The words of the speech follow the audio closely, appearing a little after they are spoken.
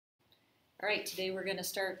All right, today we're going to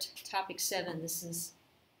start topic 7. This is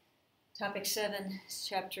topic 7,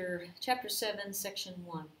 chapter 7, section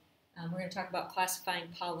 1. We're going to talk about classifying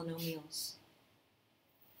polynomials.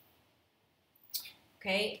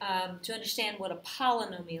 Okay, to understand what a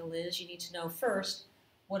polynomial is, you need to know first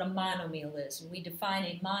what a monomial is. And we define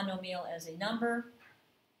a monomial as a number,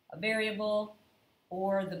 a variable,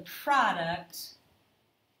 or the product,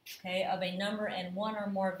 okay, of a number and one or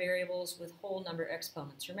more variables with whole number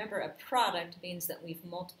exponents. Remember, a product means that we've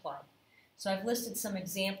multiplied. So I've listed some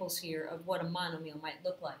examples here of what a monomial might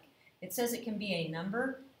look like. It says it can be a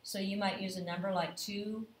number, so you might use a number like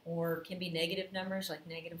 2, or it can be negative numbers like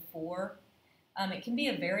 -4. It can be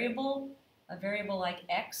a variable like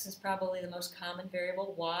x is probably the most common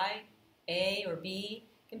variable, y, a, or b.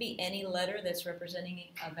 It can be any letter that's representing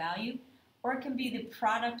a value. Or it can be the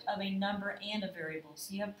product of a number and a variable.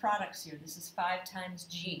 So you have products here. This is 5 times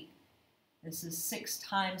g. This is 6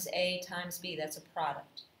 times a times b. That's a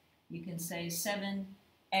product. You can say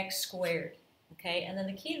 7x squared. Okay, and then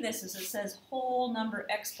the key to this is it says whole number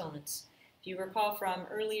exponents. If you recall from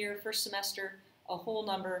earlier, first semester, a whole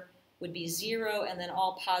number would be 0 and then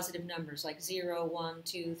all positive numbers like 0, 1,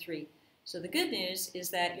 2, 3. So the good news is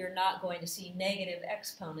that you're not going to see negative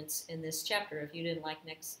exponents in this chapter if you didn't like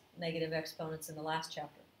negative exponents in the last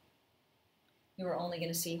chapter. You are only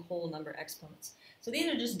going to see whole number exponents. So these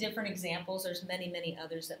are just different examples. There's many, many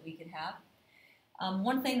others that we could have.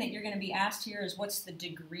 One thing that you're going to be asked here is what's the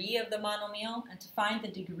degree of the monomial? And to find the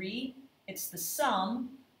degree, it's the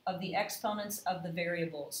sum of the exponents of the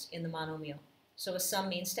variables in the monomial. So a sum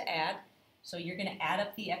means to add. So you're going to add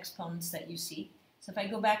up the exponents that you see. So if I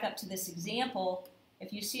go back up to this example,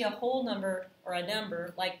 if you see a whole number or a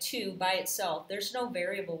number like 2 by itself, there's no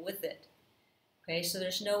variable with it. Okay, so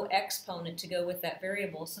there's no exponent to go with that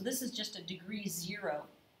variable. So this is just a degree 0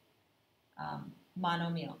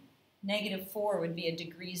 monomial. -4 would be a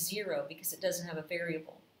degree 0 because it doesn't have a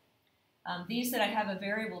variable. These that I have a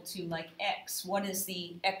variable to, like x, what is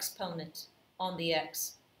the exponent on the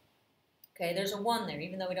x? Okay, there's a 1 there.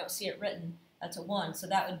 Even though we don't see it written, that's a 1. So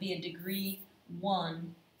that would be a degree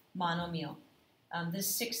 1 monomial. This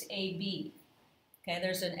 6ab, okay,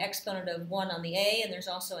 there's an exponent of 1 on the a, and there's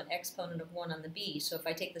also an exponent of 1 on the b. So if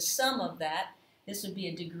I take the sum of that, this would be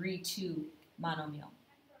a degree 2 monomial.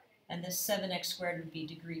 And this 7x squared would be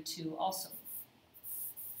degree 2 also.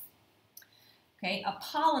 Okay, a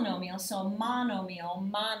polynomial, so a monomial,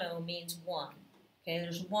 mono means 1. Okay,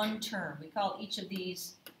 there's one term. We call each of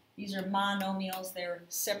these are monomials, they're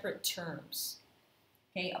separate terms.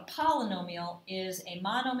 Okay, a polynomial is a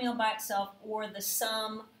monomial by itself or the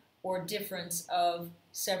sum or difference of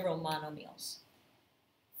several monomials.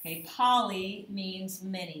 Okay, poly means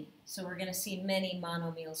many, so we're going to see many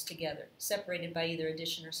monomials together, separated by either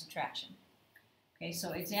addition or subtraction. Okay,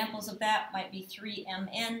 so examples of that might be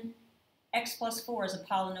 3mn. X plus 4 is a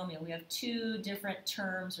polynomial. We have 2 different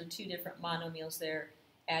terms or 2 different monomials there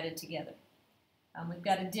added together. We've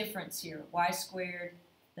got a difference here, y squared,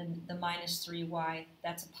 then the -3y,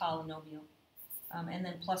 that's a polynomial, and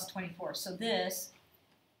then plus 24. So this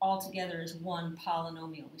altogether is one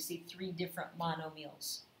polynomial. We see 3 different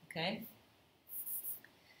monomials, okay?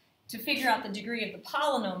 To figure out the degree of the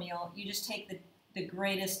polynomial, you just take the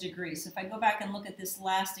greatest degree. So if I go back and look at this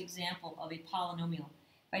last example of a polynomial,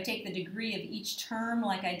 if I take the degree of each term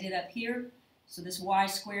like I did up here, so this y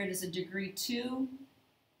squared is a degree 2,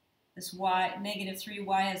 this y,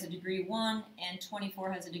 -3y has a degree 1, and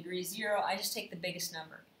 24 has a degree 0. I just take the biggest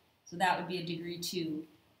number. So that would be a degree 2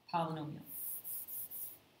 polynomial.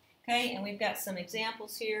 Okay, and we've got some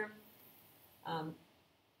examples here.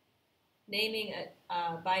 Naming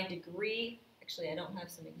by degree. Actually, I don't have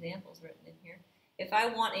some examples written in here. If I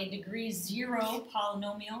want a degree 0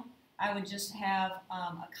 polynomial, I would just have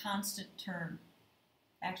a constant term.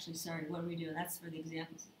 Actually, sorry, what are we doing? That's for the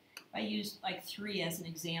examples. I used like 3 as an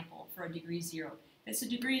example for a degree 0. If it's a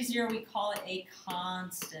degree 0, we call it a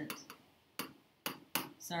constant.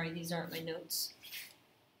 Sorry, these aren't my notes.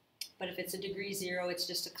 But if it's a degree 0, it's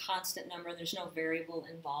just a constant number. There's no variable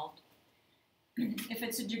involved. If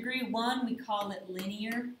it's a degree 1, we call it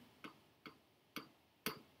linear.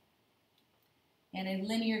 And a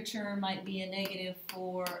linear term might be a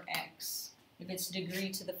 -4x. If it's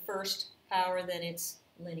degree to the first power, then it's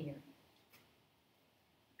linear.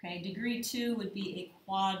 Okay, degree 2 would be a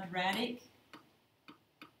quadratic.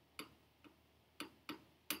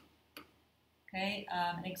 Okay,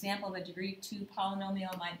 an example of a degree 2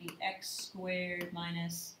 polynomial might be x squared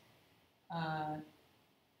minus,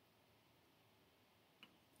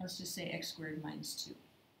 let's just say x squared minus 2.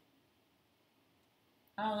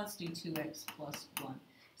 Oh, let's do 2x plus 1.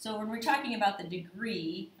 So when we're talking about the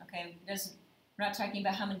degree, okay, we're not talking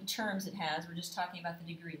about how many terms it has, we're just talking about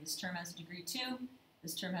the degree. This term has degree 2,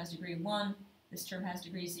 this term has degree 1, this term has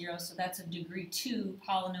degree 0, so that's a degree 2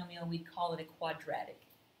 polynomial. We'd call it a quadratic.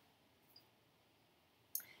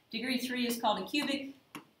 Degree 3 is called a cubic.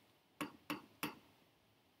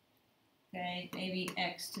 Okay, maybe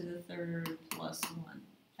x to the third plus 1.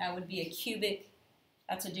 That would be a cubic.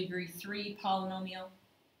 That's a degree 3 polynomial.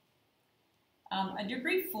 A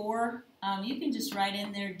degree 4, you can just write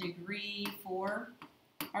in there degree 4.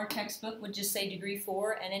 Our textbook would just say degree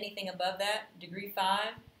 4, and anything above that, degree 5,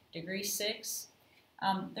 degree 6.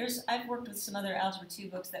 I've worked with some other Algebra 2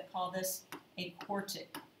 books that call this a quartic.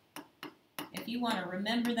 If you want to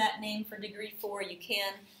remember that name for degree 4, you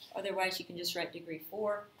can. Otherwise, you can just write degree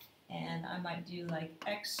 4. And I might do like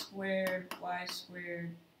x squared, y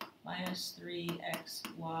squared, minus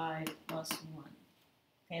 3xy plus 1.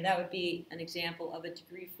 Okay, that would be an example of a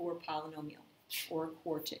degree 4 polynomial, or a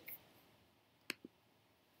quartic.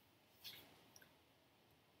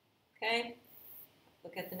 Okay,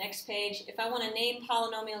 look at the next page. If I want to name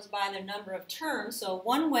polynomials by their number of terms, so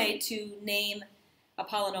one way to name a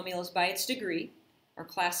polynomial is by its degree, or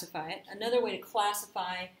classify it. Another way to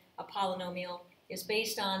classify a polynomial is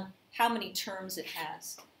based on how many terms it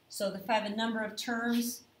has. So if I have a number of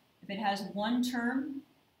terms, if it has one term,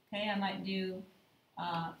 okay, I might do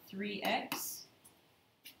 3x.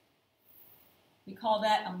 We call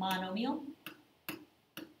that a monomial.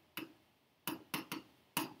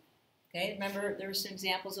 Okay, remember there were some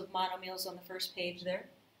examples of monomials on the first page there.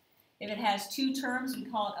 If it has two terms, we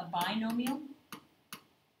call it a binomial.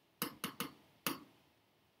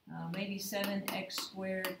 Maybe 7x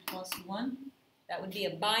squared plus 1. That would be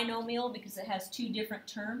a binomial because it has two different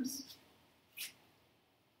terms.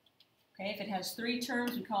 Okay, if it has three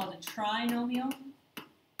terms, we call it a trinomial.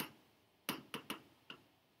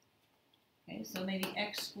 Okay, so maybe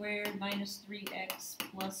x squared minus 3x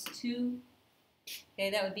plus 2. Okay,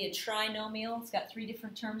 that would be a trinomial. It's got three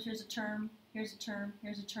different terms. Here's a term, here's a term,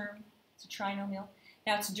 here's a term. It's a trinomial.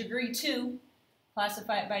 Now it's degree 2.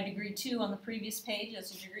 Classify it by degree 2 on the previous page.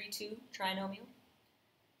 That's a degree 2 trinomial.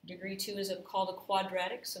 Degree 2 is called a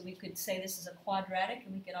quadratic, so we could say this is a quadratic,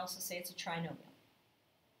 and we could also say it's a trinomial.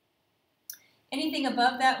 Anything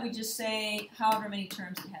above that, we just say however many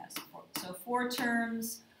terms it has. So 4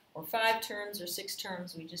 terms, or 5 terms, or 6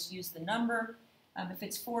 terms, we just use the number. If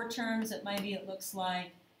it's 4 terms, it looks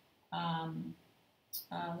like,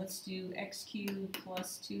 let's do x cubed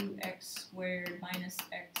plus 2x squared minus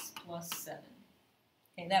x plus 7.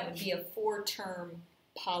 Okay, that would be a 4-term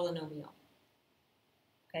polynomial.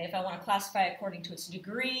 Okay, if I want to classify it according to its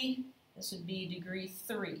degree, this would be degree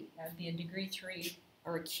 3. That would be a degree 3,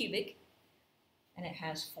 or a cubic, and it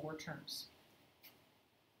has 4 terms.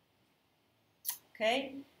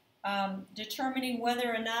 Okay, determining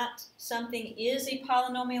whether or not something is a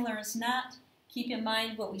polynomial or is not, keep in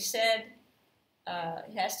mind what we said.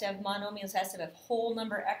 It has to have monomials, has to have whole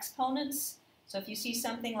number exponents. So if you see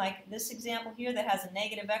something like this example here that has a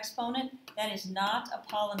negative exponent, that is not a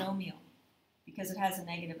polynomial because it has a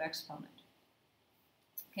negative exponent.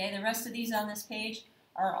 Okay, the rest of these on this page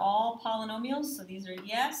are all polynomials. So these are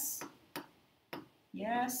yes,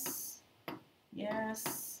 yes,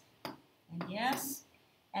 yes, and yes.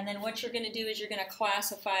 And then what you're going to do is you're going to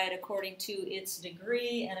classify it according to its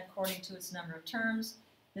degree and according to its number of terms.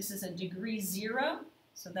 This is a degree 0,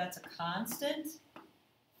 so that's a constant.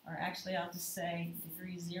 Or actually, I'll just say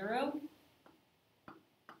degree 0.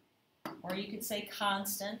 Or you could say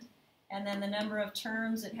constant. And then the number of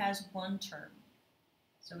terms, it has 1 term.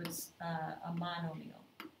 So it's a monomial.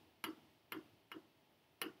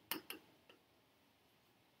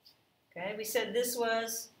 Okay, we said this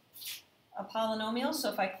was a polynomial,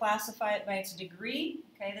 so if I classify it by its degree,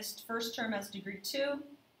 okay, this first term has degree 2.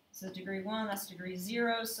 This is degree 1, that's degree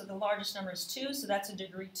 0, so the largest number is 2, so that's a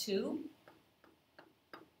degree 2.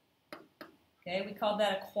 Okay, we call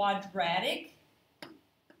that a quadratic.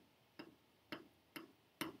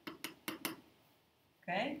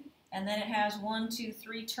 Okay, and then it has 1, 2,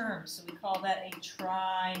 3 terms, so we call that a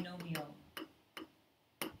trinomial.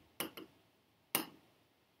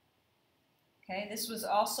 Okay, this was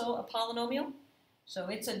also a polynomial, so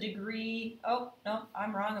it's a degree, oh, no,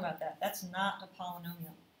 I'm wrong about that. That's not a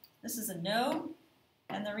polynomial. This is a no,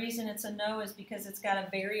 and the reason it's a no is because it's got a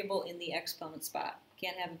variable in the exponent spot.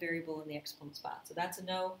 Can't have a variable in the exponent spot, so that's a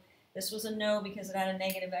no. This was a no because it had a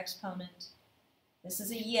negative exponent. This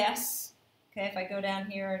is a yes. Okay, if I go down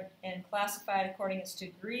here and classify it according to its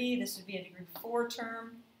degree, this would be a degree 4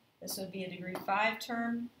 term. This would be a degree 5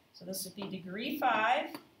 term. So this would be degree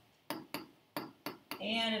 5.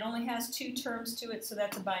 And it only has 2 terms to it, so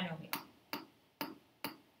that's a binomial.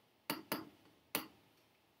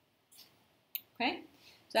 Okay?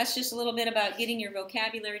 So that's just a little bit about getting your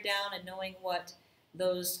vocabulary down and knowing what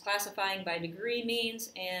those classifying by degree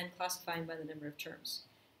means and classifying by the number of terms.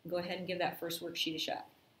 Go ahead and give that first worksheet a shot.